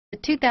The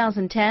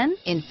 2010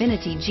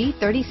 Infiniti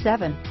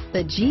G37.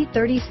 The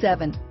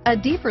G37, a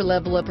deeper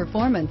level of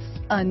performance,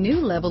 a new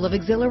level of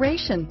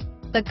exhilaration.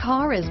 The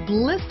car is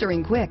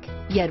blistering quick,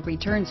 yet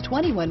returns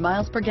 21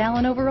 miles per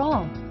gallon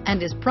overall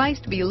and is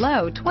priced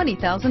below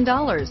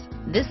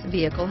 $20,000. This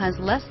vehicle has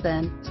less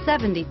than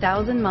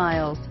 70,000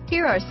 miles.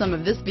 Here are some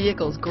of this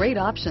vehicle's great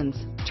options: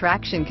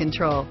 traction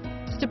control,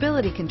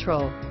 stability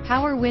control,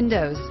 power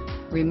windows,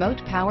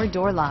 remote power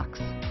door locks,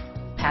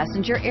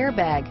 passenger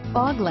airbag,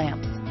 fog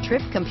lamps,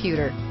 trip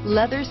computer,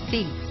 leather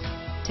seats,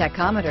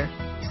 tachometer,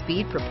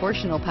 speed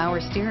proportional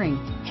power steering,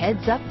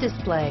 heads-up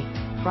display,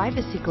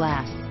 privacy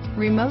glass,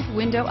 remote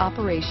window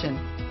operation.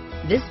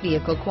 This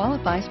vehicle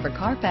qualifies for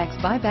CARFAX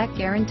buyback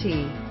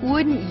guarantee.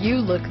 Wouldn't you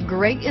look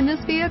great in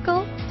this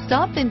vehicle?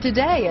 Stop in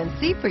today and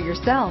see for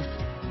yourself.